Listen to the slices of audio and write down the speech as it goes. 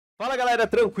Fala galera,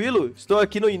 tranquilo? Estou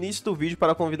aqui no início do vídeo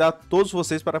para convidar todos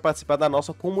vocês para participar da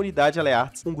nossa comunidade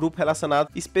aleArts, um grupo relacionado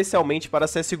especialmente para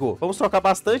CSGO. Vamos trocar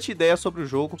bastante ideias sobre o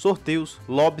jogo, sorteios,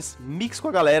 lobbies, mix com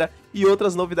a galera e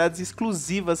outras novidades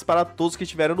exclusivas para todos que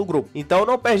estiveram no grupo. Então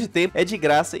não perde tempo, é de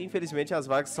graça e infelizmente as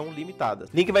vagas são limitadas.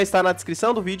 Link vai estar na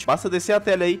descrição do vídeo, basta descer a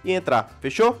tela aí e entrar.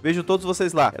 Fechou? Vejo todos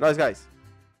vocês lá. É nóis, guys.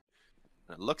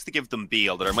 Looks to give them B,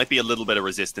 although there might be a little bit of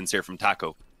resistance here from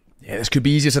Taco. Yeah, this could be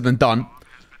easier said than done.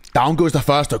 Down goes the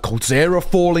first, COLDZERA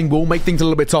falling will make things a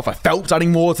little bit tougher. FELPS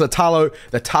adding more to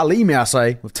the tally, may I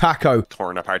say, with Taco.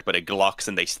 Torn apart by the Glocks,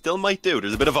 and they still might do.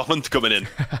 There's a bit of a hunt coming in.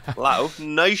 Lao,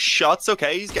 nice shots,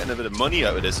 okay, he's getting a bit of money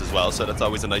out of this as well, so that's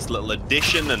always a nice little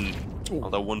addition, and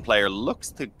although one player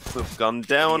looks to have gone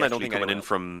down, I don't think coming in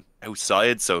from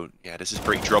outside, so yeah, this is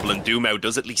pretty trouble, and Doomau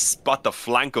does at least spot the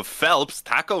flank of FELPS.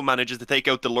 Taco manages to take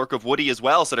out the lurk of Woody as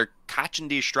well, so they're catching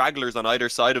these stragglers on either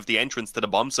side of the entrance to the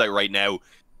bomb site right now,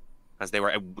 as they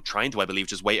were trying to, I believe,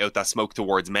 just wait out that smoke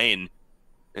towards main.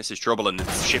 This is trouble, and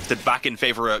it's shifted back in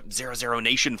favor of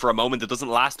 00Nation for a moment. It doesn't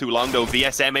last too long, though.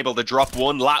 VSM able to drop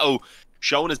one. Lato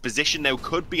showing his position now,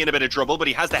 could be in a bit of trouble, but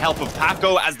he has the help of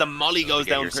Taco as the molly goes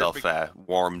down. Get yourself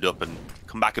warmed up and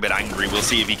come back a bit angry. We'll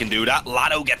see if he can do that.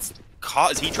 Lato gets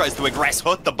caught as he tries to aggress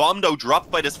Hut. The bomb, though, dropped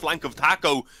by this flank of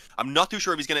Taco. I'm not too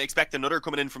sure if he's going to expect another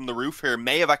coming in from the roof here.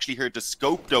 May have actually heard the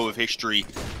scope, though, of history,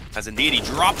 as indeed he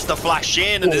drops the flash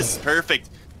in, and this is perfect.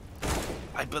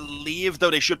 I believe, though,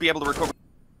 they should be able to recover.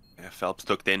 Yeah, Phelps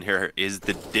tucked in here is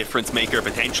the difference maker.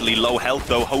 Potentially low health,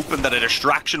 though, hoping that a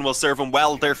distraction will serve him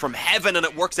well there from heaven, and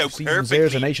it works out perfectly.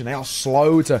 00Nation, they are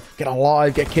slow to get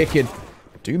alive, get kicking.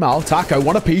 Doomau, Taco,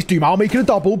 one apiece. Doomau making a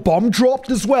double. Bomb dropped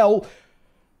as well.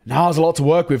 Now there's a lot to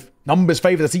work with. Numbers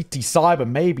favour the CT side, but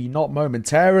maybe not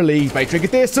momentarily. May trigger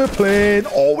discipline.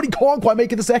 Oh, but he can't quite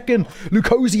make it the second.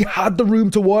 Lukosi had the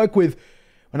room to work with.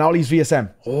 And now leaves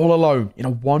VSM all alone in a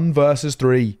 1 versus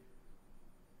 3.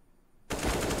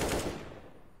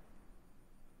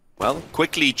 Well,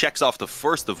 quickly checks off the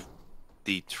first of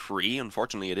the 3.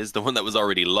 Unfortunately, it is the one that was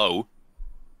already low.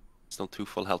 Still 2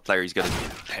 full health players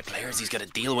he's got to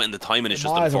deal with in the time, and it's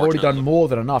just unfortunate. Have already done more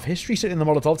than enough. History sitting in the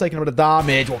Molotov, taking a bit of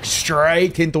damage, walking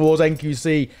straight in towards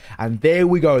NQC, and there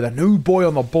we go, the new boy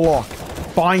on the block,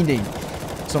 finding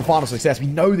some final success. We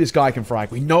know this guy can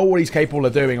frag. We know what he's capable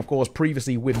of doing, of course,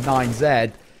 previously with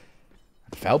 9Z.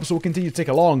 Phelps will continue to tick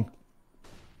along.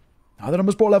 Now the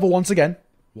numbers brought level once again.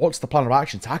 What's the plan of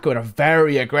action? Taco in a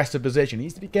very aggressive position. He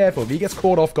needs to be careful. If he gets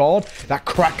caught off guard, that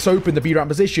cracks open the B-ramp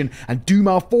position, and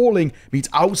Doomau falling means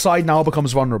outside now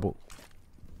becomes vulnerable.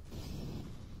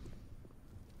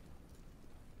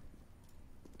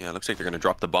 Yeah, it looks like they're going to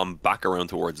drop the bomb back around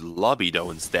towards lobby,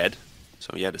 though, instead.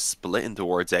 So yeah, the split in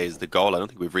towards A is the goal. I don't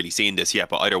think we've really seen this yet,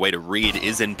 but either way, the read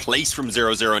is in place from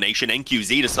 00Nation.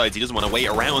 NQZ decides he doesn't want to wait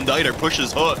around either.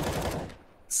 Pushes Hut.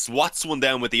 Swats one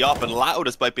down with the op, and Lao,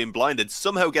 despite being blinded,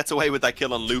 somehow gets away with that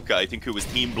kill on Luca, I think, who was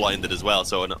team blinded as well.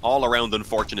 So an all-around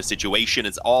unfortunate situation.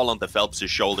 It's all onto Phelps'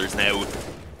 shoulders now.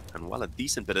 And while a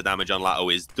decent bit of damage on Lao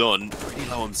is done, pretty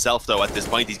low himself, though, at this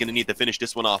point. He's going to need to finish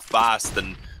this one off fast,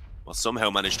 and well, somehow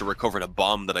managed to recover the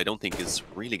bomb that I don't think is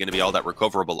really going to be all that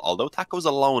recoverable. Although Taco's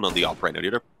alone on the op right now. The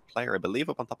other player, I believe,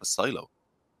 up on top of Silo.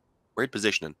 Weird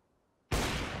positioning.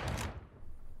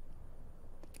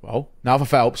 Well, now for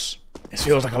Phelps. This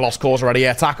feels like a lost cause already.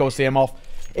 Yeah, Taco see him off.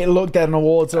 It looked dead in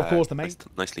awards, of course, the main.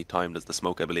 Nicely timed as the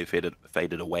smoke, I believe,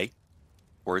 faded away.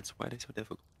 Words, why are they so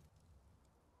difficult?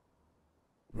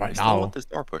 Right now. Still want this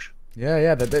door push.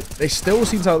 Yeah, they still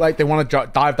seem to like they want to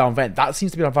dive down vent. That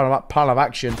seems to be a plan of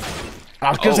action. And I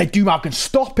was going to say Doomau can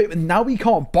stop it, but now he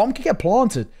can't. Bomb can get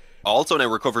planted. Also now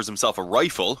recovers himself a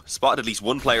rifle. Spotted at least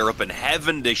one player up in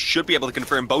heaven. They should be able to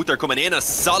confirm both are coming in. A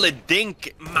solid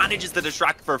dink. Manages to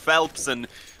distract for Phelps. And,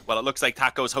 well, it looks like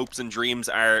Taco's hopes and dreams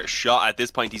are shot at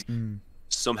this point. He's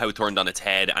somehow turned on its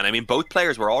head. And, I mean, both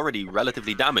players were already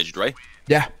relatively damaged, right?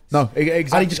 Yeah, no,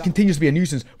 exactly. And he just continues to be a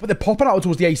nuisance. But they're popping out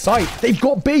towards the A side. They've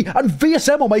got B, and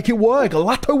VSM will make it work.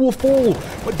 Lato will fall,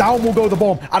 but down will go the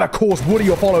bomb. And, of course, Woody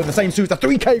will follow in the same suit. The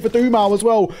 3K for Doomau as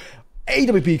well.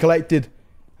 AWP collected.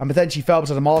 And potentially Phelps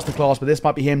has a masterclass, but this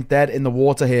might be him dead in the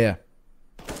water here.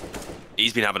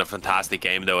 He's been having a fantastic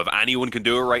game, though. If anyone can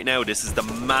do it right now, this is the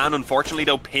man. Unfortunately,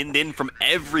 though, pinned in from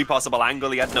every possible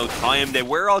angle. He had no time. They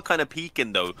were all kind of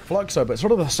peeking, though. FLUXO, but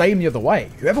sort of the same the other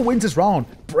way. Whoever wins this round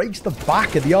breaks the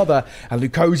back of the other. And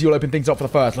Lukosi will open things up for the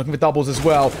first. Looking for doubles as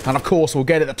well. And, of course, we'll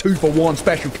get it. The 2-for-1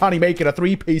 special. Can he make it a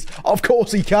 3-piece? Of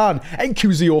course he can.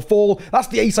 NQZ will fall. That's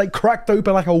the A-site cracked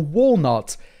open like a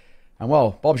walnut. And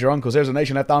well, Bob's your uncle.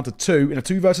 00Nation left down to 2 in a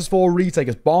 2 versus 4 retake.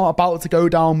 As Bar about to go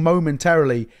down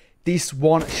momentarily. This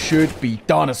one should be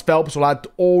done as Phelps will add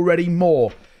already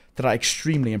more to that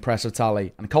extremely impressive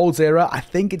tally. And COLDZERA, I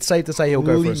think it's safe to say he'll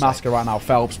go for a massacre right now.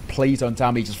 FELPS, please don't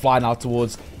tell me he's just flying out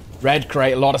towards red.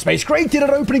 Create a lot of space. Created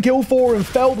an opening kill for him.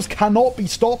 FELPS cannot be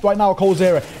stopped right now.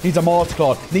 COLDZERA needs a martyr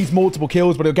card, needs multiple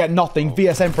kills, but he'll get nothing.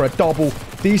 VSM for a double.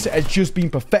 This has just been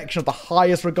perfection of the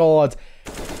highest regard.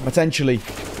 Potentially,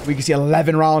 we can see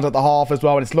 11 rounds at the half as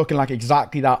well, and it's looking like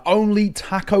exactly that. Only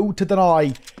TACO to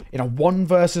deny in a 1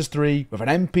 versus 3 with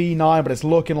an MP9, but it's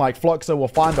looking like FLUXO will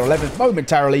find their 11th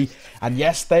momentarily. And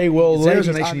yes, they will.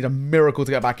 ZeroZeroNation need a miracle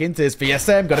to get back into this.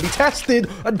 VSM going to be tested,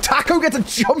 and TACO gets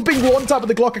a jumping one tap with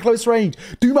the Glock at close range.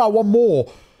 Duma one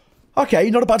more. Okay,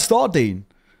 not a bad start, Dean.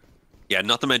 Yeah,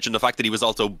 not to mention the fact that he was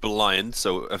also blind,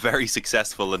 so a very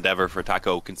successful endeavor for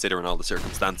TACO considering all the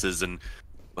circumstances. And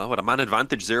well, with a man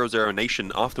advantage,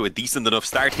 00NATION off to a decent enough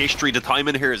start. History, the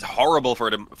timing here is horrible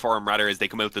for him rather, as they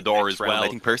come out the door as well. I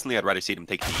think personally I'd rather see them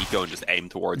take the eco and just aim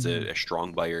towards a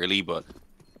strong buy early, but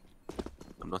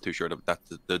I'm not too sure that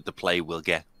that's the play we'll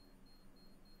get.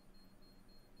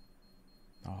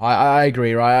 I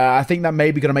agree, right? I think that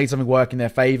maybe going to make something work in their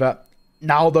favour.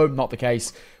 Now, though, not the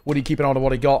case. Would he keep an eye on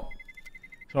what he got?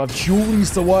 So I have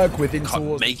jewelries to work with in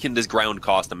towards making this ground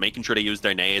cost and making sure they use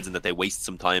their nades and that they waste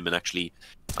some time and actually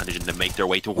managing to make their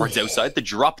way towards outside. The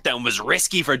drop down was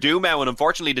risky for Duma, and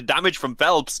unfortunately the damage from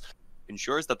FELPS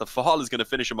ensures that the fall is going to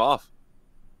finish him off.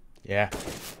 Yeah,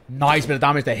 nice bit of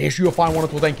damage there. History will find one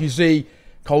towards NQC.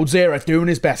 COLDZERA doing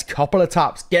his best. Couple of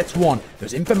taps, gets one.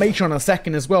 There's information on a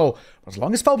second as well. But as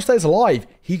long as FELPS stays alive,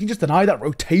 he can just deny that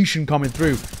rotation coming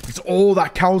through. It's all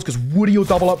that counts because Woody will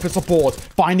double up for support.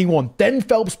 Finding one. Then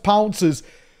FELPS pounces.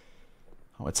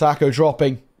 Oh, TACO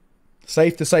dropping.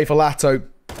 Safe to say for Lato.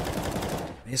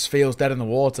 This feels dead in the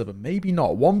water, but maybe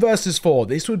not. 1 versus 4.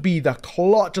 This would be the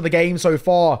clutch of the game so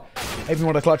far. Maybe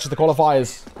one of the clutches of the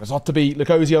qualifiers. It's not to be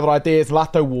Lukosi, other ideas.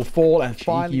 Lato will fall, and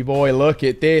finally, boy, look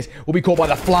at this. Will be caught by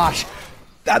the flash.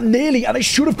 That nearly, and it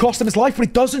should have cost him his life, but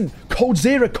it doesn't.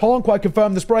 COLDZERA can't quite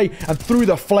confirm the spray, and through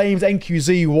the flames,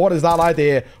 NQZ, what is that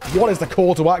idea? What is the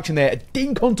call to action there? A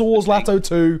dink on towards Lato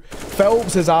too.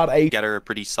 FELPS has had a... Get her a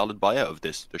pretty solid buyout of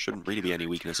this. There shouldn't really be any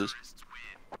weaknesses.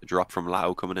 The drop from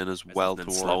Lao coming in as well,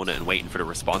 and slowing it and waiting for the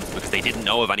response because they didn't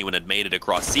know if anyone had made it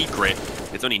across secret.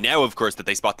 It's only now, of course, that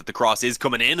they spot that the cross is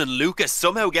coming in, and Lucas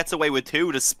somehow gets away with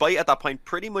 2, despite at that point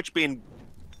pretty much being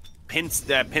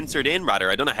pincered in, rather.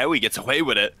 I don't know how he gets away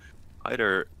with it.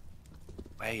 Either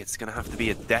way, it's going to have to be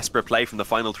a desperate play from the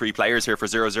final 3 players here for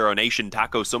 00NATION.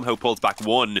 TACO somehow pulls back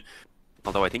 1.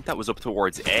 Although I think that was up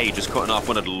towards A, just cutting off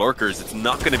one of the lurkers. It's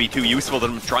not going to be too useful to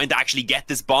them trying to actually get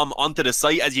this bomb onto the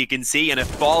site, as you can see, and it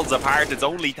falls apart. It's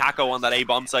only TACO on that A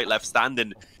bomb site left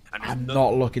standing. And I'm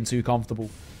not looking too comfortable.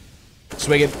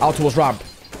 Swinging out towards ramp.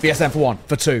 VSM for 1,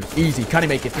 for 2. Easy. Can he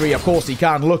make it 3? Of course he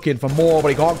can. Looking for more, but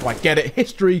he can't quite get it.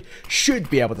 History should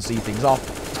be able to see things off.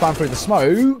 Spam through the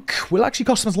smoke. Will actually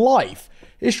cost him his life.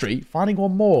 History finding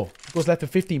one more. Of course, left with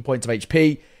 15 points of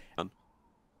HP.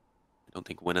 I don't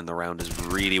think winning the round is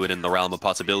really within the realm of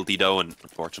possibility, though, and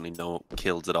unfortunately no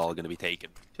kills at all going to be taken.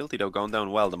 Tilty, though, going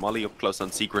down well. The molly up close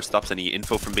on Secret stops any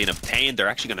info from being obtained. They're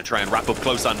actually going to try and wrap up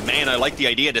close on main. I like the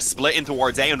idea to split in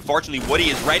towards A. Unfortunately, Woody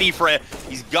is ready for it.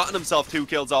 He's gotten himself 2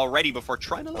 kills already before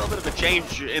trying a little bit of a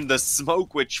change in the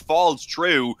smoke, which falls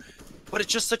true. But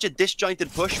it's just such a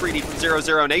disjointed push, really, from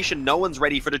 00NATION. No one's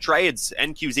ready for the trades.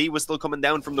 NQZ was still coming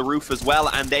down from the roof as well,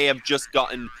 and they have just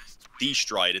gotten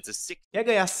destroyed. It's a sick... Quer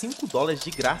ganhar $5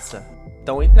 de graça?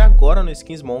 Então entre agora no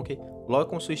Skins Monkey, logue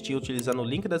com sua Steam utilizando o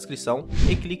link da descrição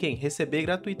e clique em receber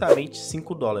gratuitamente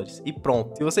 $5 e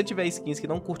pronto. Se você tiver skins que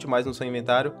não curte mais no seu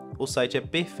inventário, o site é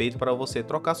perfeito para você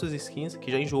trocar suas skins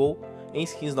que já enjoou em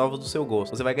skins novas do seu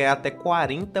gosto. Você vai ganhar até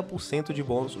 40% de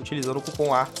bônus utilizando o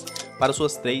cupom ARTS para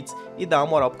suas trades e dar uma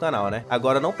moral pro canal, né?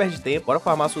 Agora não perde tempo, bora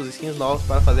farmar suas skins novas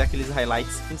para fazer aqueles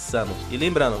highlights insanos. E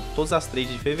lembrando, todas as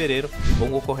trades de fevereiro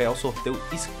vão ocorrer ao sorteio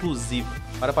exclusivo.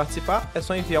 Para participar, é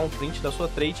só enviar um print da sua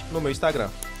trade no meu Instagram.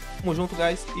 Tamo junto,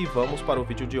 guys, e vamos para o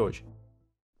vídeo de hoje.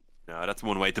 That's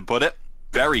one way to put it.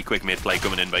 Very quick mid-play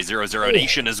coming in by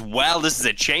 00NATION as well. This is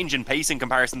a change in pace in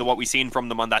comparison to what we've seen from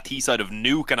them on that T side of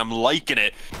Nuke, and I'm liking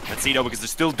it. Let's see though, because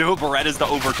there's still dual Berettas to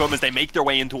overcome as they make their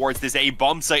way in towards this A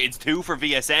bomb site. It's 2 for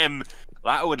VSM.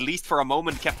 Lato, at least for a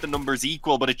moment, kept the numbers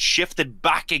equal, but it shifted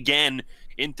back again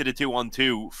into the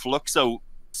 2-on-2. FLUXO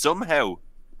somehow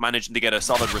managing to get a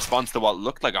solid response to what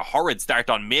looked like a horrid start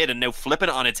on mid, and now flipping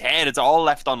it on its head. It's all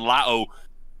left on Lato.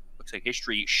 Looks like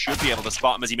History should be able to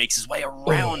spot him as he makes his way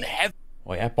around heavy.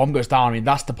 Oh yeah, bomb goes down. I mean,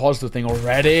 that's the positive thing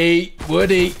already.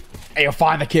 Woody, he'll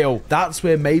find the kill. That's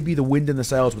where maybe the wind in the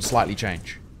sails would slightly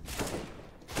change.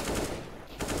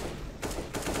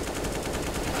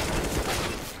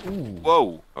 Ooh.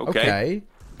 Whoa, okay.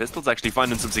 Pistol's actually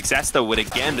finding some success, though, with,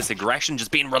 again, this aggression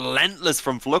just being relentless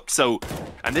from FLUXO.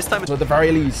 And this time... So at the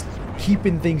very least,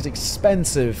 keeping things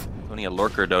expensive. Only a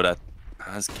lurker, though, that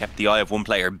has kept the eye of one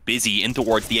player busy in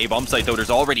towards the A bomb site, though.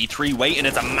 There's already 3 waiting.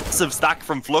 It's a massive stack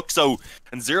from FLUXO.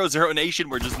 And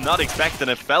 00NATION were just not expecting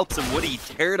it. Phelps and Woody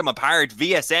teared him apart.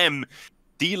 VSM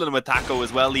dealing with Taco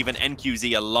as well, leaving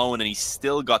NQZ alone. And he's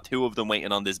still got 2 of them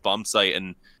waiting on this bomb site.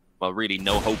 And... well, really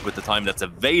no hope with the time that's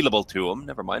available to him.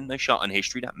 Never mind, nice shot on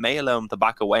history. That may allow him to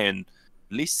back away and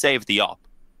at least save the op.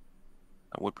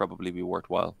 That would probably be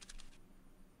worthwhile.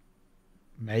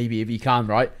 Maybe, if he can,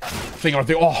 right?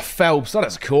 Oh, Phelps, that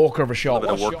is a corker of a shot. A bit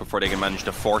of work before they can manage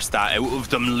to force that out of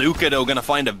them. Luca, though, going to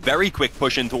find a very quick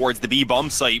push in towards the B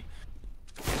bomb site.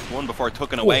 One before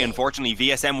tucking away. Unfortunately,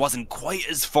 VSM wasn't quite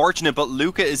as fortunate, but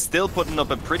Luca is still putting up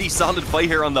a pretty solid fight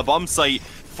here on the bomb site.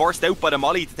 Forced out by the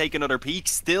molly to take another peek,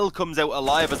 still comes out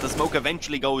alive as the smoke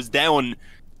eventually goes down.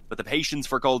 But the patience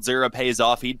for COLDZERA pays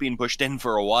off. He'd been pushed in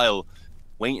for a while,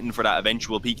 waiting for that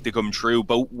eventual peak to come true.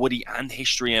 Both Woody and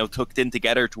History now tucked in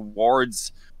together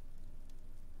towards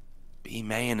B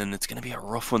main, and it's going to be a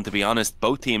rough one, to be honest.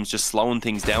 Both teams just slowing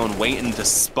things down, waiting to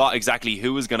spot exactly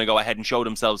who is going to go ahead and show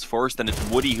themselves first, and it's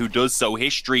Woody who does so.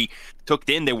 History tucked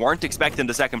in. They weren't expecting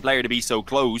the second player to be so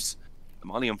close. The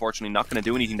molly, unfortunately, not going to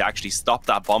do anything to actually stop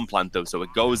that bomb plant, though, so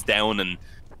it goes down, and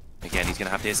again, he's going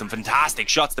to have to hit some fantastic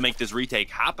shots to make this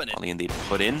retake happen. Molly indeed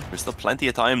put in. There's still plenty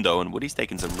of time, though, and Woody's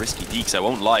taking some risky peeks. I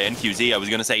won't lie. NQZ, I was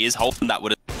going to say, is hoping that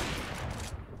would have...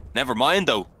 Never mind,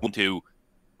 though.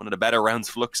 One of the better rounds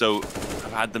FLUXO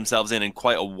have had themselves in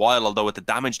quite a while, although with the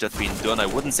damage that's been done, I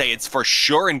wouldn't say it's for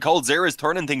sure, and COLDZERA's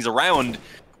turning things around.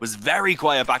 Was very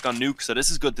quiet back on Nuke, so this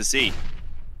is good to see.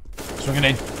 Swinging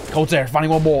in. COLDZERA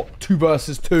finding one more. 2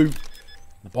 versus 2.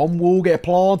 The bomb will get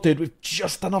planted with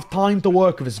just enough time to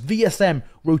work with his VSM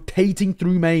rotating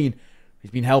through main.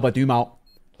 He's been held by Doomout.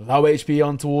 Low HP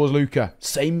on towards Luca.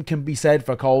 Same can be said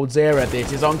for COLDZERA.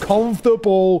 This is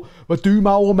uncomfortable, but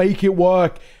Doomout will make it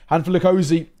work. And for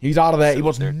Lukosi, he's out of there. He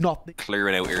was nothing.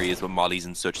 Clearing out areas with mollies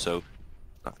and such, so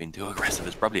not being too aggressive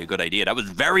is probably a good idea. That was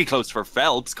very close for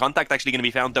Phelps. Contact actually going to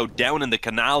be found, though, down in the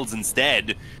canals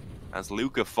instead. As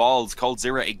Luca falls,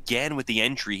 COLDZERA again with the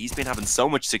entry. He's been having so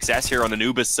much success here on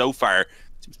Anubis so far.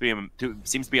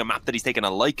 Seems to be a map that he's taken a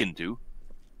liking to.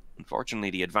 Unfortunately,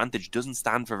 the advantage doesn't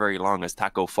stand for very long as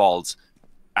Taco falls.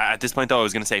 At this point, though, I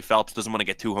was going to say Phelps doesn't want to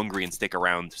get too hungry and stick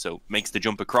around, so makes the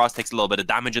jump across, takes a little bit of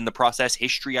damage in the process.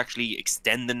 History actually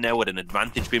extending now with an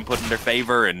advantage being put in their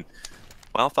favor, and,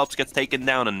 well, Phelps gets taken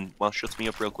down and, well, shuts me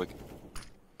up real quick.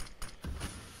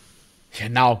 Yeah,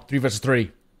 now, 3 versus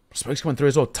 3. Smoke's coming through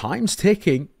as well. Time's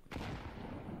ticking.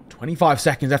 25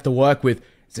 seconds left to work with.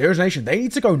 00NATION, they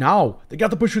need to go now. They got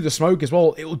to push through the smoke as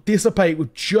well. It will dissipate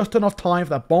with just enough time for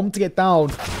that bomb to get down.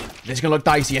 This is going to look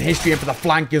dicey. And History in for the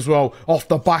flank as well. Off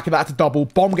the back of that to double.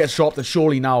 Bomb gets dropped, and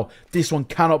surely now this one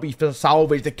cannot be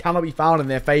salvaged. It cannot be found in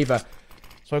their favor.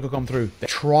 Smoke will come through. They're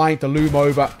trying to loom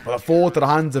over, but the forward to the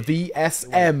hands of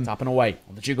VSM. Tapping away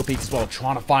on the jiggle peaks as well,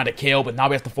 trying to find a kill, but now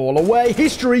he has to fall away.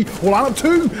 History will land up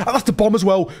 2, and that's the bomb as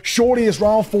well. Surely this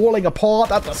round falling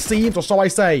apart at the seams, or so I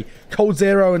say.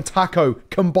 COLDZERA and Taco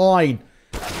combine,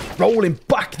 rolling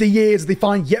back the years as they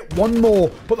find yet one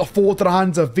more, but the forward to the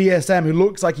hands of VSM, who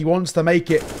looks like he wants to make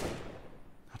it.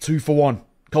 2 for 1.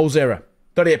 COLDZERA,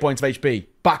 38 points of HP.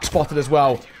 Back spotted as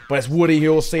well, but it's Woody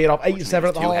who will see it off. 8-7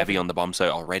 at the half. Too heavy on the bomb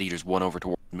site already. There's one over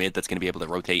towards mid that's going to be able to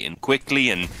rotate in quickly,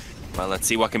 and, well, let's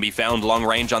see what can be found long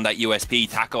range on that USP.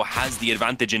 Taco has the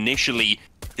advantage initially.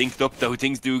 Thinked up, though,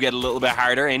 things do get a little bit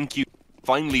harder. NQ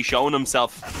finally showing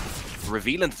himself,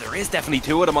 revealing that there is definitely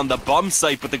 2 of them on the bomb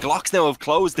site, but the Glocks now have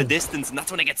closed the distance, and that's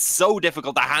when it gets so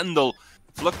difficult to handle.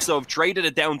 FLUXO have traded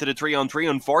it down to the 3-on-3.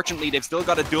 Unfortunately, they've still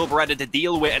got a dual Beretta to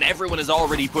deal with, and everyone is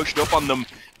already pushed up on them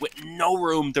with no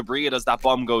room to breathe as that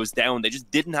bomb goes down. They just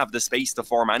didn't have the space to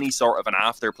form any sort of an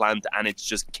after plant, and it's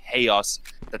just chaos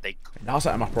that they... Now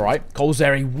set him up all right.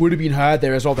 COLDZERA would have been heard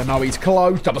there as well. Now he's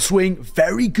close. Double swing.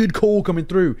 Very good call coming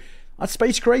through. That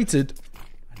space created.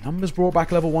 Numbers brought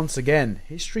back level once again.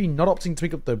 History not opting to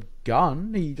pick up the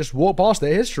gun. He just walked past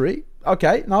their History.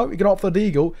 Okay, no, he can opt for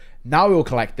the Deagle. Now he'll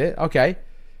collect it. Okay.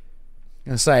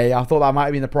 And say, I thought that might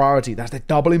have been the priority. That's the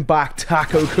doubling back.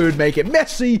 Taco could make it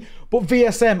messy, but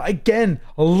VSM, again,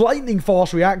 lightning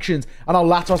fast reactions. And our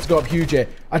latter has to go up huge here.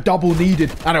 A double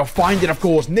needed, and he'll find it, of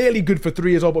course. Nearly good for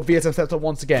 3 as well, but VSM steps up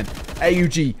once again.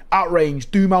 AUG, outrange,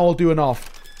 Doomout will do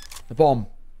enough. The bomb,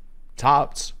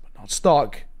 tapped, but not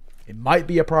stuck. It might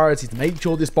be a priority to make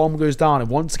sure this bomb goes down, and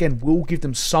once again, will give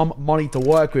them some money to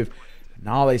work with.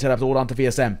 Now they set up all down to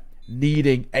VSM.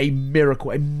 Needing a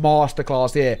miracle, a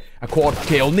masterclass here. A quad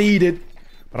kill needed.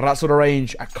 But at that sort of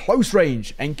range, at close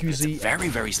range, NQZ... It's a very,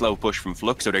 very slow push from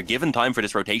FLUXO. They're given time for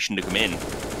this rotation to come in.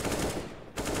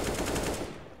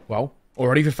 Well,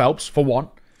 already for Phelps, for one.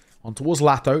 On towards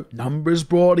Lato. Numbers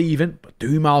brought even, but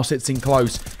Dumal sits in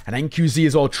close. And NQZ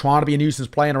is all trying to be a nuisance,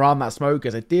 playing around that smoke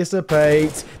as it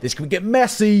dissipates. This can get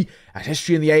messy, as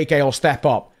History and the AK will step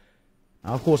up.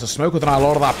 Now, of course, the smoke will deny a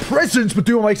lot of that presence, but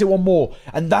Dumal makes it one more.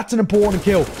 And that's an important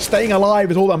kill. Staying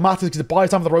alive is all that matters because it buys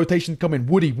time for the rotation to come in.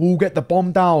 Woody will get the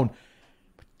bomb down.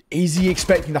 Is he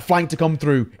expecting the flank to come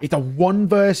through? It's a 1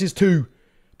 versus 2.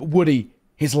 But Woody,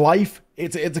 his life,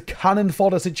 it's a cannon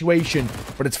fodder situation,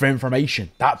 but it's for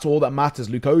information. That's all that matters.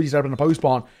 Lucosi's out in the post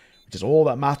barn, which is all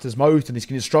that matters most, and he's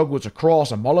going to struggle to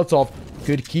cross, and Molotov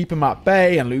could keep him at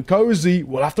bay, and Lucosi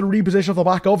will have to reposition off the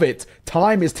back of it.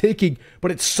 Time is ticking, but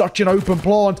it's such an open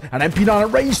plant, and MP9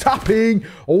 at range tapping.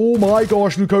 Oh my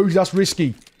gosh, Lucosi, that's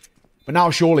risky. But now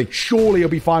surely he'll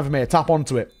be fine from here. Tap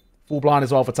onto it. Full blind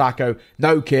as well for Taco.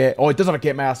 No kit. Oh, he does have a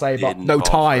kit, may I say, but no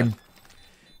time.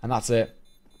 And that's it.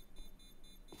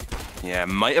 Yeah,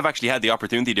 might have actually had the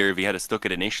opportunity there if he had stuck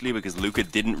it initially, because Luca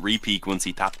didn't re-peek once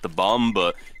he tapped the bomb,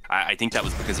 but I think that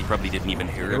was because he probably didn't even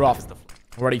hear it. Rough.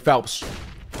 Already Phelps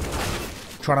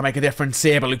trying to make a difference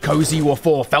here, but Lucosi will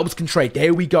fall. Phelps can trade.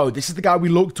 There we go. This is the guy we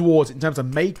look towards in terms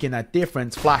of making a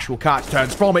difference. Flash will catch,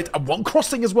 turns from it, and one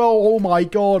crossing as well. Oh my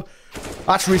god.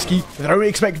 That's risky. They don't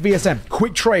expect VSM.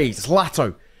 Quick trades. It's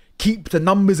Lato. Keep the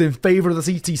numbers in favor of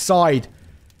the CT side.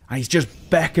 And he's just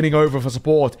beckoning over for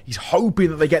support. He's hoping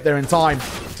that they get there in time.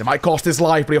 It might cost his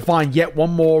life, but he'll find yet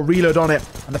one more reload on it.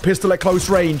 And the pistol at close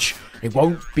range. It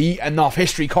won't be enough.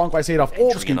 History can't quite see it off.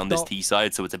 Entering on this T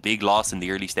side, so it's a big loss in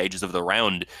the early stages of the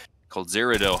round.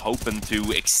 COLDZERA, though, hoping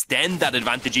to extend that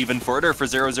advantage even further for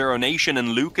 00Nation, and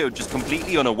Luca just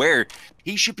completely unaware.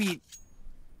 He should be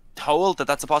told that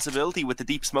that's a possibility with the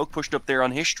deep smoke pushed up there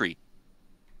on History.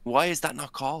 Why is that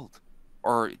not called?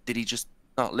 Or did he just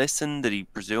not listen? Did he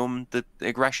presume that the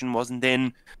aggression wasn't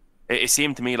in? It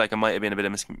seemed to me like it might have been a bit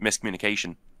of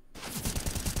miscommunication.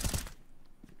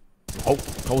 Oh,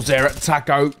 COLDZERA,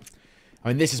 Taco. I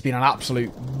mean, this has been an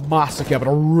absolute massacre, but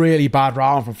a really bad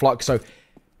round from FLUXO.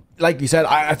 Like you said,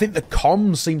 I think the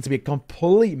comms seem to be a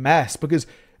complete mess because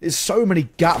there's so many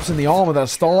gaps in the armor that are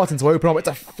starting to open up. It's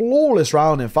a flawless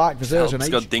round, in fact, for 00Nation.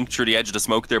 Got dinked through the edge of the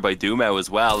smoke there by Dumau as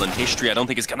well, and History, I don't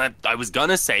think is gonna... I was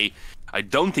gonna say, I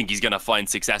don't think he's gonna find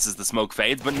success as the smoke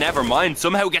fades, but never mind.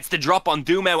 Somehow gets the drop on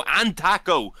Dumau and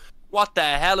Taco. What the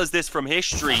hell is this from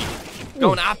History?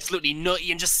 Going absolutely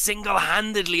nutty and just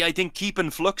single-handedly, I think,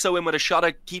 keeping FLUXO in with a shot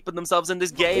at keeping themselves in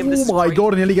this game. Oh my god,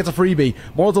 and nearly gets a freebie.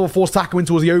 Molotov will force Taco in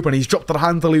towards the open. He's dropped the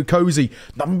hand to Lucosi.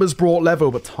 Numbers brought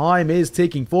level, but time is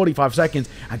ticking. 45 seconds.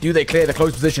 And do they clear the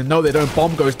close position? No, they don't.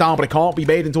 Bomb goes down, but it can't be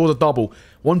made in towards a double.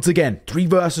 Once again, 3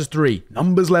 versus 3.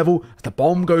 Numbers level as the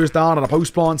bomb goes down and a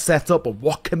post plant set up, but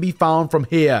what can be found from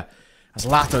here? As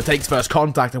Lato takes first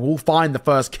contact and will find the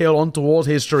first kill on towards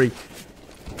History.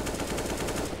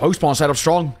 Post plant set up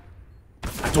strong.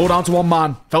 Tore down to one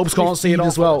man. Phelps can't see it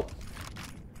as well.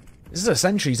 This is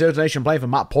essentially 00Nation playing for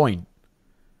map point,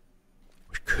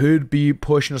 which could be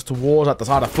pushing us towards at the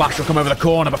side. A flash will come over the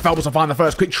corner, but Phelps will find the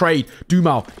first quick trade.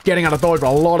 Dumau getting out of dodge, but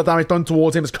a lot of damage done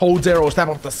towards him as COLDZERA will step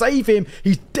up to save him.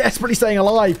 He's desperately staying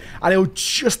alive, and he'll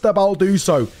just about do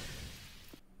so.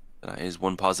 That is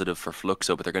one positive for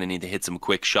FLUXO, but they're going to need to hit some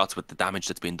quick shots with the damage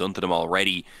that's been done to them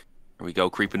already. Here we go,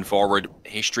 creeping forward.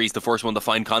 History's the first one to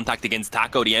find contact against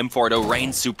Taco. The M4 though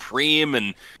reigns supreme,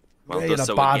 and well, does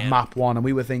so bad again. Map 1, and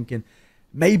we were thinking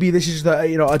maybe this is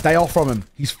a day off from him.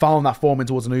 He's found that form in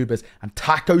towards Anubis, and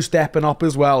Taco stepping up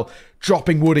as well,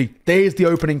 dropping Woody. There's the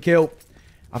opening kill.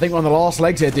 I think we're on the last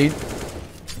legs here, Dean.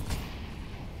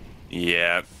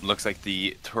 Yeah, looks like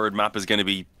the third map is going to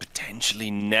be potentially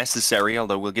necessary,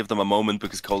 although we'll give them a moment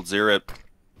because COLDZERA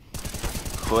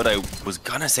could, I was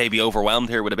gonna say, be overwhelmed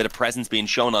here with a bit of presence being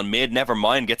shown on mid. Never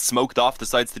mind, gets smoked off,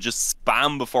 decides to just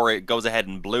spam before it goes ahead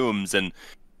and blooms, and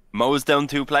mows down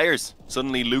 2 players.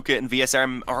 Suddenly Luca and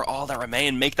VSM are all that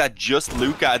remain. Make that just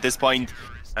Luca at this point,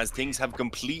 as things have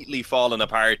completely fallen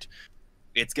apart.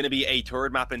 It's going to be a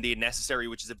third map indeed necessary,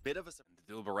 which is a bit of a...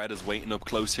 The Beretta's waiting up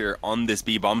close here on this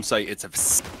B bomb site. It's a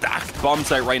stacked bomb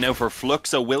site right now for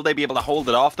FLUXO. Will they be able to hold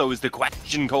it off, though, is the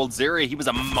question. COLDZERA, he was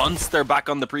a monster back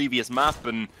on the previous map,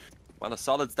 and, well, a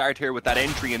solid start here with that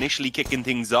entry initially kicking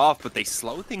things off, but they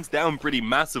slowed things down pretty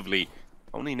massively.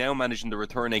 Only now managing to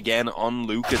return again on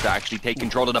Luca to actually take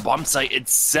control of the bomb site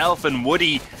itself, and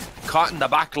Woody caught in the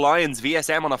back lines.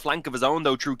 VSM on a flank of his own,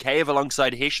 though, through Cave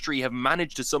alongside History, have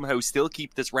managed to somehow still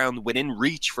keep this round within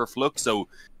reach for FLUXO,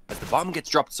 as the bomb gets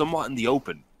dropped somewhat in the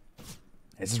open.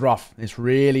 This is rough. This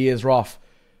really is rough.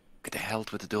 Look at the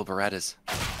health with the dual Berettas.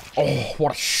 Oh,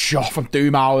 what a shot from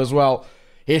Dumao as well.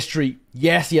 History,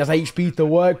 yes, he has HP to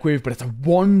work with, but it's a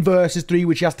 1 versus 3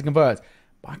 which he has to convert.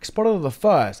 Back spotted at the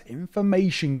first.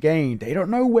 Information gained. They don't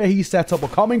know where he's set up or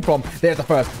coming from. There's the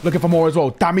first. Looking for more as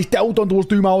well. Damn, he's dealt on towards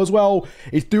Dumao as well.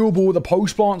 It's doable. The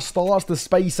post plant starts to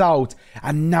space out.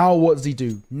 And now what does he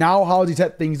do? Now how does he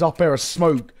set things up here? A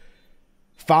smoke.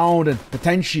 Found and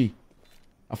potentially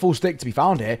a full stick to be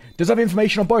found here. Does have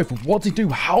information on both. What does he do?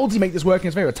 How does he make this work in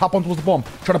his favor? Tap on towards the bomb.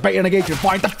 Trying to bait an engagement.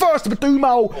 Find the first of a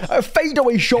Dumao. A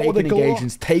fadeaway shot with the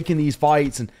engagements. Taking these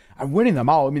fights and winning them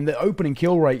out. I mean, the opening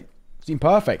kill rate seemed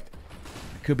perfect.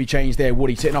 Could be changed there.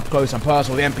 Woody sitting up close and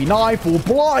personal. The MP9 full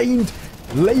blind.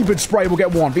 Laboured spray will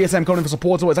get one. VSM coming in for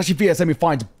support. So it's actually VSM who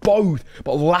finds both.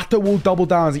 But Lato will double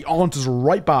down as he answers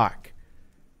right back.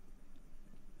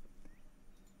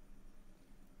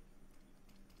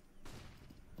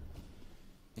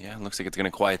 Yeah, looks like it's going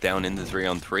to quiet down into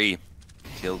 3-on-3.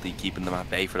 Tildy keeping them at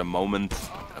bay for the moment.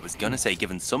 I was going to say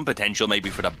given some potential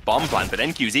maybe for the bomb plant, but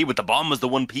NQZ with the bomb was the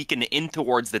one peeking in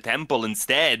towards the temple.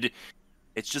 Instead,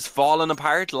 it's just falling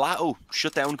apart. Lato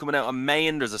shut down coming out on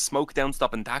main. There's a smoke down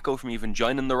stopping Taco from even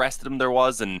joining the rest of them there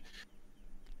was. And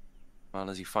well,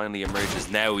 as he finally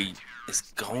emerges now, he is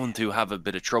going to have a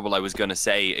bit of trouble, I was going to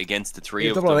say, against the three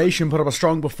of them. Nation put up a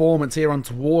strong performance here on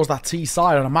towards that T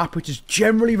side on a map which is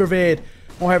generally revered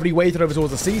more heavily weighted over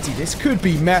towards the CT. This could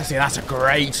be messy. That's a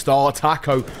great start.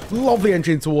 Taco, lovely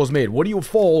entry towards mid. Woody will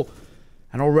fall.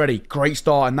 And already, great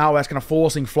start. And now that's kind of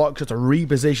forcing FLUXO to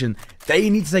reposition. They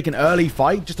need to take an early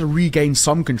fight just to regain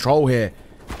some control here.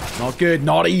 Not good,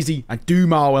 not easy. And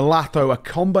Dumao and Lato, a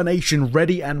combination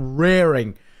ready and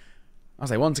rearing. I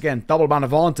say, once again, double man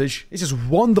advantage. It's just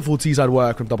wonderful T-side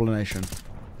work from Double Nation.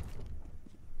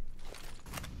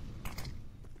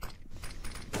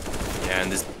 Yeah,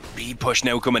 and this B push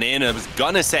now coming in. I was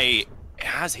gonna say it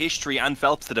has history and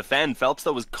Phelps to defend. Phelps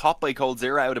though was caught by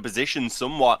Coldzera out of position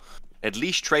somewhat, at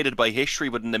least traded by history,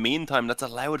 but in the meantime that's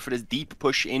allowed for this deep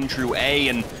push in through A.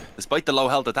 And despite the low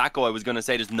health attack, I was gonna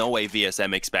say there's no way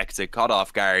VSM expects it. Caught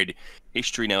off guard.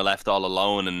 History now left all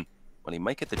alone, and well, he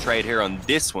might get the trade here on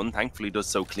this one. Thankfully does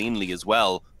so cleanly as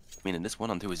well. I mean, and this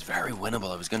 1-on-2 is very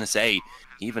winnable. I was gonna say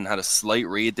he even had a slight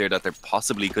read there that there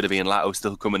possibly could have been Lato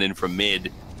still coming in from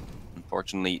mid.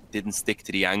 Unfortunately, didn't stick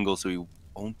to the angle, so he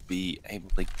won't be able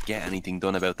to get anything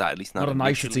done about that, at least not a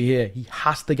nicety here. He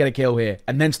has to get a kill here,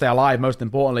 and then stay alive, most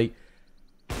importantly.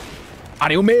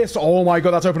 And he'll miss. Oh my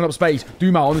god, that's opening up space.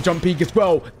 Dumao on the jump peak as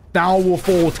well. Now will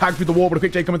fall, tagged through the wall, but a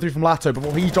quick J coming through from Lato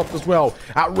before he dropped as well.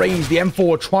 At range, the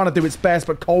M4 trying to do its best,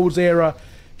 but Coldzera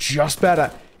just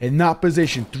better in that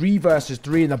position. 3 versus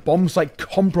 3 in the bomb site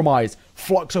compromise.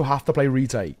 FLUXO have to play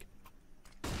retake.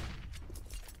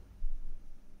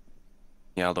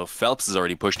 Yeah, although Phelps has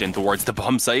already pushed in towards the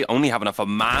bomb site, only having enough of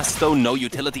mass though, no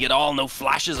utility at all, no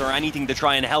flashes or anything to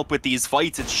try and help with these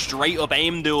fights. It's straight up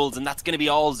aim duels, and that's going to be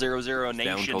all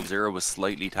 00Nation. Coldzera was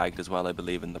slightly tagged as well, I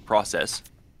believe, in the process,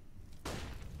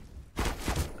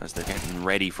 as they're getting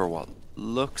ready for what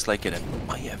looks like it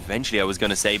might eventually, I was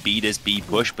going to say, be this B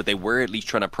push, but they were at least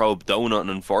trying to probe Donut, and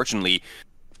unfortunately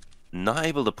not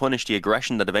able to punish the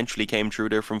aggression that eventually came through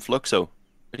there from FLUXO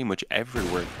pretty much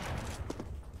everywhere.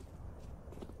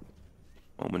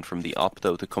 Moment from the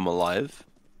Opto to come alive.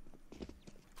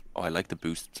 Oh, I like the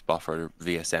boost spot for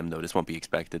VSM though. This won't be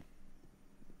expected.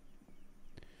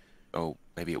 Oh,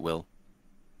 maybe it will.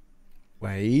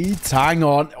 Wait, hang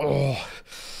on. Oh,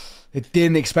 they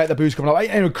didn't expect the boost coming up.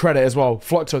 And credit as well.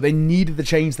 FLUXO, they needed to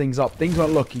change things up. Things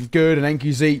weren't looking good, and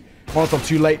NQZ Molotov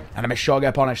too late, and a missed shot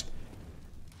get punished.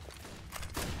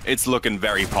 It's looking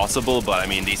very possible, but I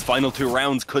mean, these final 2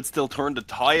 rounds could still turn the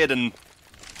tide, and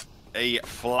a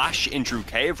flash in through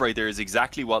cave right there is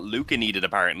exactly what Luca needed,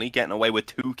 apparently. Getting away with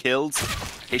 2 kills.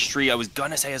 History, I was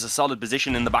gonna say, has a solid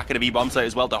position in the back of the B-bomb site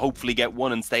as well to hopefully get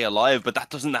one and stay alive, but that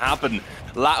doesn't happen.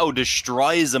 Lato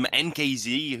destroys him.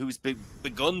 NKZ, who's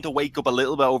begun to wake up a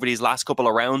little bit over these last couple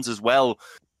of rounds as well,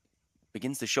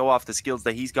 begins to show off the skills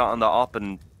that he's got on the op,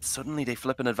 and suddenly they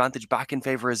flip an advantage back in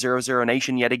favor of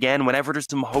 00Nation yet again. Whenever there's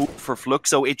some hope for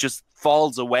FLUXO, it just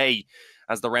falls away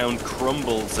as the round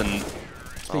crumbles. And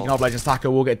speaking of Legends, Taco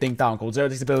will get dinked down. Coldzera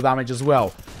takes a bit of damage as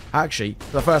well. Actually,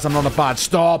 for the first time, not a bad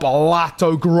start, but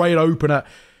Lato, great opener.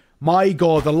 My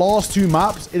god, the last 2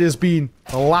 maps, it has been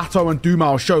Lato and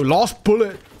Dumao show. Last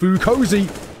bullet, Fukozi,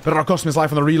 but it'll cost him his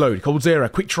life on the reload.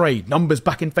 Coldzera, quick trade, numbers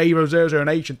back in favor of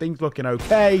 00Nation, things looking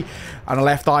okay. And a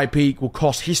left eye peek will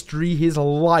cost History his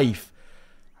life.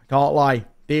 I can't lie,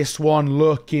 this one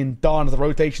looking done as the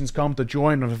rotations come to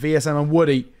join on VSM and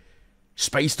Woody.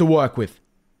 Space to work with.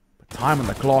 Time on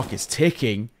the clock is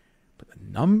ticking, but the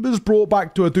numbers brought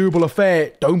back to a doable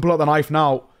affair. Don't pull out the knife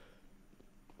now.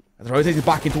 And they're rotating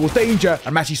back in towards danger.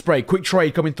 And Messi spray. Quick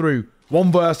trade coming through.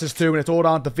 1 versus 2. And it's all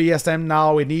down to VSM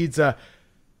now. It needs a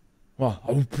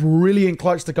brilliant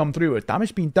clutch to come through. With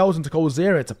damage being dealt into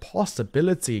COLDZERA, it's a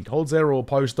possibility. COLDZERA will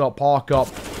post up, park up.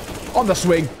 On the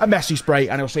swing, a Messi spray.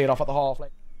 And he'll see it off at the half lane.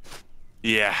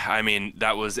 Yeah, I mean,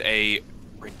 that was a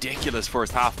ridiculous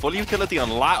first half. Full utility on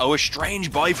aleArts. A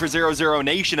strange buy for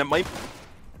 00Nation. It might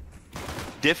be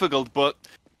difficult, but...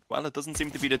 well, it doesn't seem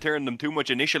to be deterring them too much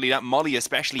initially. That molly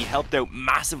especially helped out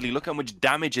massively. Look how much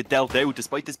damage it dealt out,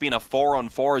 despite this being a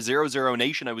 4-on-4.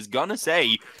 00Nation, I was gonna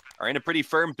say, are in a pretty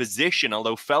firm position,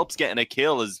 although FELPS getting a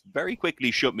kill has very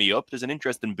quickly shut me up. There's an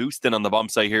interesting boost in on the bomb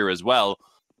site here as well.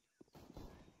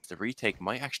 The retake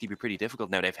might actually be pretty difficult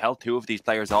now. They've held 2 of these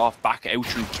players off, back out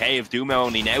through Cave. Duma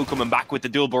only now coming back with the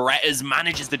dual Berettas,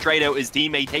 manages to trade out his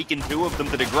teammate, taking 2 of them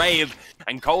to the grave.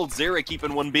 And COLDZERA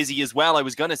keeping one busy as well. I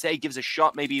was going to say, gives a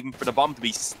shot maybe even for the bomb to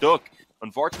be stuck.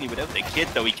 Unfortunately, without the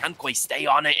kit, though, he can't quite stay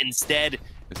on it instead.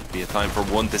 This would be a time for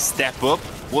one to step up.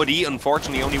 Woody,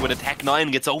 unfortunately, only with a Tech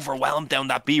 9, gets overwhelmed down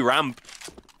that B ramp.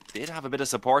 Did have a bit of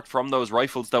support from those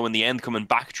rifles, though, in the end, coming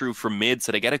back through from mid,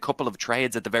 so they get a couple of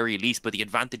trades at the very least, but the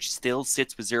advantage still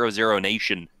sits with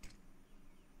 00Nation.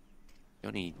 The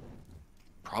only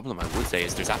problem, I would say,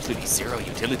 is there's absolutely zero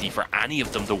utility for any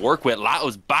of them to work with.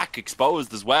 Lato's back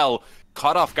exposed as well.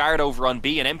 Caught off guard over on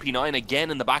B, and MP9 again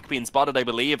in the back being spotted, I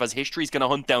believe, as History's going to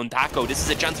hunt down Taco. This is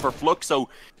a chance for FLUXO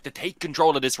to take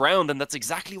control of this round, and that's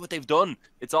exactly what they've done.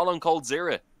 It's all on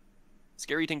COLDZERA.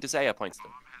 Scary thing to say at points,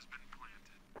 though.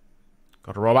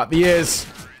 Got to roll back the ears.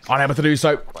 Unable to do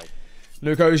so.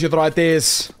 Luco's your other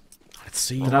ideas. Let's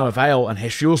see, no avail, and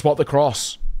History will spot the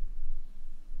cross.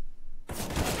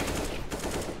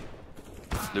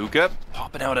 Luca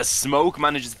popping out a smoke,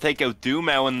 manages to take out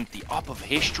Dumau, and the op of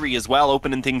History as well,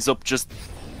 opening things up, just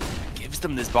gives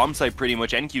them this bomb site pretty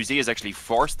much. NQZ is actually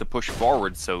forced to push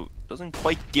forward, so doesn't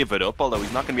quite give it up, although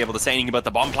he's not going to be able to say anything about the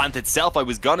bomb plant itself. I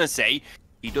was going to say,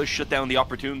 he does shut down the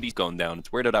opportunities going down.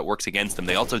 It's weird how that works against them.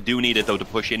 They also do need it, though, to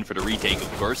push in for the retake,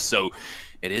 of course, so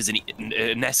it is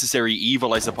a necessary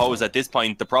evil, I suppose, at this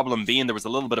point. The problem being there was a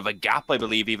little bit of a gap, I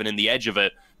believe, even in the edge of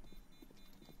it.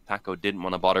 Taco didn't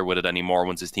want to bother with it anymore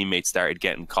once his teammates started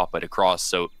getting caught by the cross.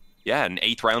 So, yeah, an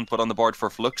 8th round put on the board for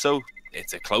FLUXO.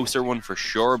 It's a closer one for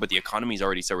sure, but the economy is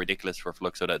already so ridiculous for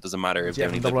FLUXO that it doesn't matter if they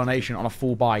only 00Nation on a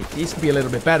full buy. This could be a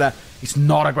little bit better. It's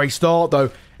not a great start,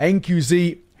 though.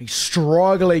 NQZ, he's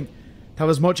struggling to have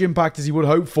as much impact as he would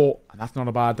hope for. And that's not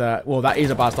a bad, well, that is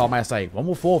a bad start, may I say. 1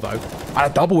 more 4, though. And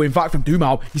a double, in fact, from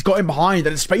Dumau. He's got him behind,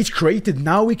 and the space created.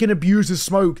 Now we can abuse his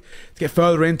smoke to get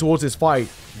further in towards this fight.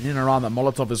 And in and around that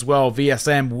Molotov as well.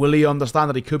 VSM, will he understand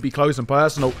that he could be close and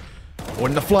personal? Or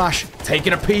in the flash,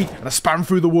 taking a peek, and a spam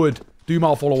through the wood.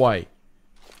 Dumau fall away.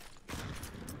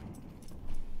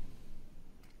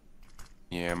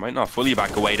 Yeah, might not fully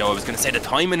back away, though. I was going to say the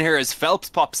timing here as FELPS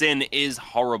pops in is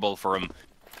horrible for him.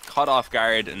 Caught off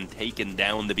guard and taken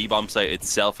down. The B-bomb site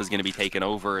itself is going to be taken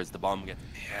over as the bomb gets...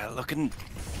 Yeah, looking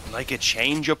like a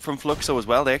change up from FLUXO as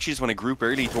well. They actually just want to group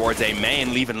early towards a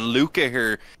main, leaving Luca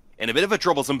here in a bit of a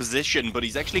troublesome position, but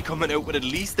he's actually coming out with at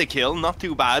least a kill. Not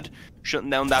too bad. Shutting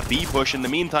down that B push. In the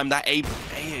meantime, that A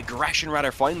aggression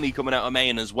rather finally coming out of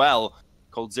main as well.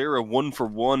 COLDZERA 1 for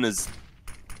 1 is...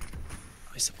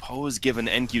 I suppose, given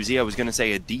NQZ, I was going to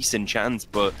say a decent chance,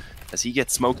 but as he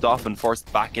gets smoked off and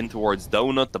forced back in towards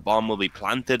Donut, the bomb will be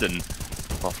planted, and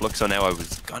well, FLUXO now, I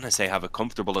was going to say, have a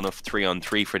comfortable enough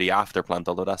 3-on-3 for the after plant,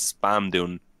 although that spam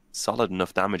doing solid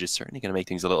enough damage is certainly going to make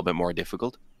things a little bit more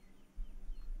difficult.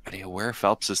 Are they aware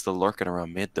FELPS is still lurking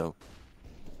around mid, though?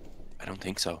 I don't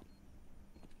think so.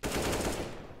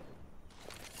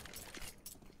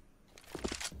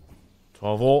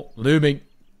 12-all, looming.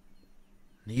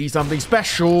 Need something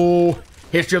special.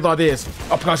 History of the ideas.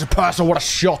 Up close and personal. What a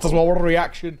shot as well. What a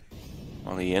reaction.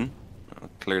 Ollie in.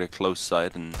 Clear the close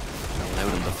side and allow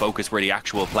them to focus where the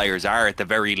actual players are. At the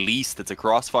very least, it's a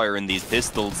crossfire in these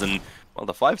pistols. And, well,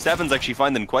 the 5-7's actually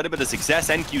finding quite a bit of success.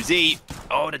 NQZ.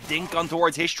 Oh, the dink on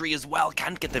towards History as well.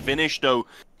 Can't get the finish, though.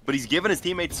 But he's given his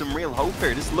teammates some real hope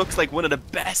here. This looks like one of the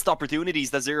best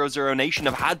opportunities that 00Nation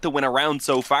have had to win a round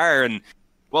so far. And,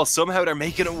 well, somehow they're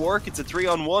making it work. It's a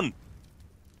 3-on-1.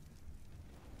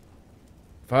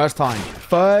 First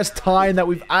time that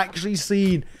we've actually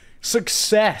seen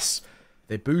success.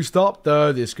 They boost up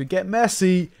though. This could get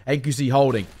messy. NQC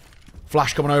holding.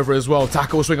 Flash coming over as well.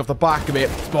 Tackle swing off the back of it.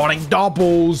 Spawning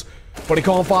doubles. But he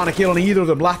can't find a kill on either of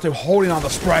them. Lato holding on the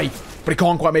spray. But he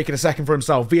can't quite make it a second for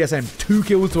himself. VSM 2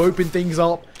 kills to open things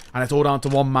up. And it's all down to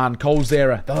one man.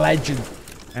 COLDZERA, the legend.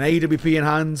 An AWP in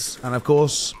hands. And of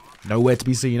course, Nowhere to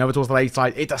be seen. Over towards the late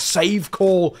side. It's a save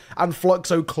call, and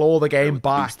FLUXO claw the game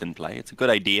back. Boost in play. It's a good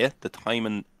idea. The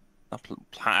timing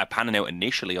not panning out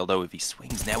initially, although if he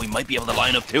swings now, he might be able to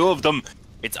line up two of them.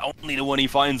 It's only the one he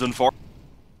finds, unfortunately.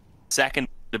 Second,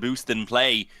 the boost in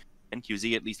play.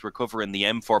 NQZ at least recovering the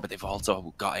M4, but they've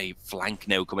also got a flank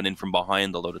now coming in from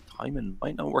behind, although the timing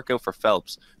might not work out for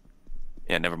FELPS.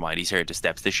 Yeah, never mind. He's here to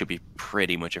steps. This should be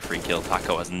pretty much a free kill.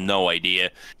 Taco has no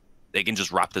idea. They can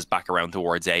just wrap this back around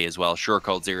towards A as well. Sure,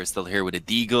 COLDZERA is still here with a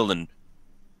deagle, and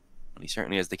he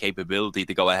certainly has the capability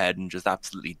to go ahead and just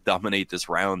absolutely dominate this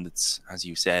round. It's, as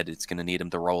you said, it's going to need him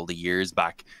to roll the years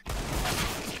back.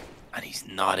 And he's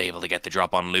not able to get the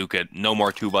drop on Luca. No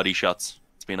more two-body shots.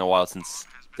 It's been a while since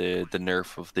the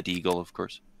nerf of the deagle, of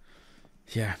course.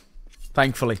 Yeah.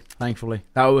 Thankfully.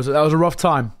 That was a rough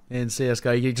time in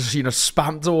CSGO. You just,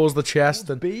 spam towards the chest.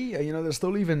 And B, they're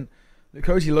still even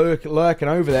Cozy lurking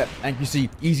over there. And you see,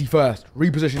 easy first.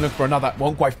 Reposition, look for another.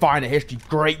 Won't quite find a history.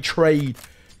 Great trade.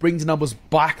 Brings the numbers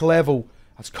back level.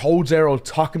 As COLDZERA will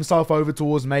tuck himself over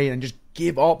towards main and just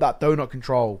give up that donut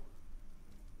control.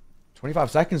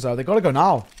 25 seconds though. They got to go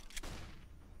now.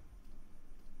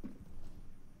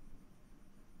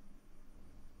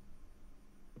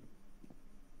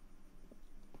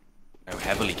 Now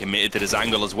heavily committed to this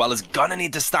angle as well. Is gonna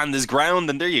need to stand his ground,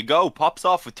 and there you go. Pops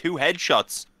off with 2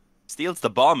 headshots. Steals the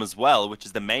bomb as well, which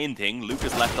is the main thing.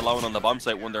 Luca's left alone on the bomb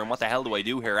site, wondering what the hell do I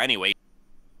do here anyway.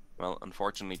 Well,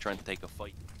 unfortunately, trying to take a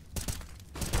fight.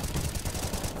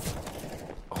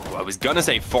 Oh, I was gonna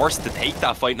say forced to take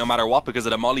that fight no matter what because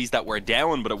of the mollies that were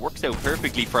down, but it works out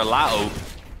perfectly for aleArts.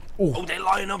 Oh, they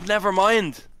line up. Never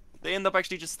mind. They end up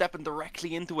actually just stepping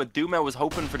directly into it. Duma was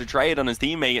hoping for the trade on his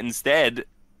teammate instead.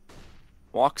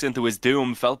 Walks into his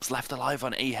doom. FELPS left alive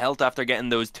on A health after getting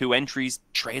those 2 entries.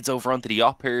 Trades over onto the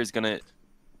op here. Is going to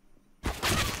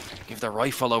give the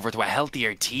rifle over to a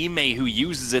healthier teammate who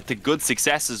uses it to good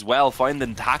success as well.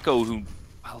 Finding Taco, who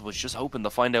was just hoping to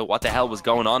find out what the hell was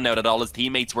going on now that all his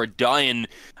teammates were dying.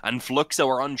 And FLUXO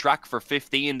are on track for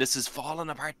 15. This is falling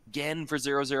apart again for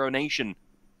 00NATION.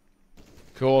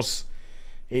 Of course,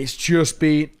 it's just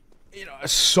been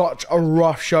such a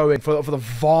rough showing for the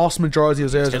vast majority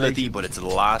of 00NATION. But it's the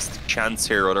last chance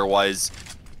here, otherwise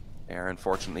they're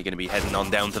unfortunately going to be heading on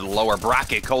down to the lower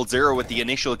bracket. COLDZERA with the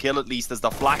initial kill at least, as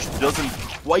the flash doesn't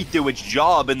quite do its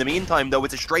job. In the meantime though,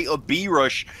 it's a straight up B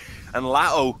rush, and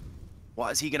Lato,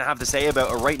 what is he going to have to say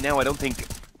about it right now? I don't think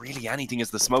really anything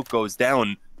as the smoke goes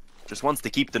down. Just wants to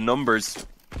keep the numbers.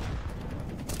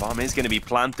 The bomb is going to be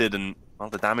planted, and well,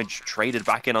 the damage traded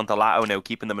back in onto Lato now,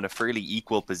 keeping them in a fairly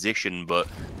equal position. But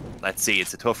let's see,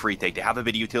 it's a tough retake. They have a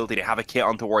bit of utility. They have a kit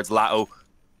on towards Lato.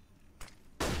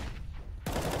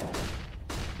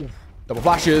 Double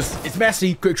flashes. It's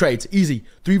messy. Quick trades. Easy.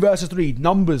 3 versus 3.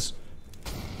 Numbers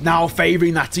now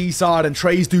favoring that T side, and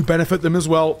trades do benefit them as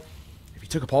well. If he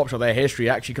took a pop shot there, history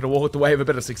actually could have walked away with a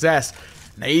bit of success.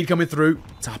 Nade coming through.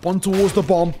 Tap on towards the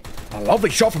bomb. A lovely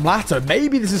shot from Lato.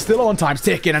 Maybe this is still on time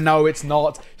ticking, and no, it's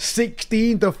not.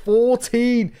 16 to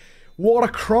 14. What a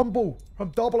crumble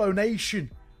from 00NATION.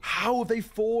 How have they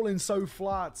fallen so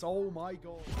flat? Oh my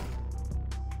god.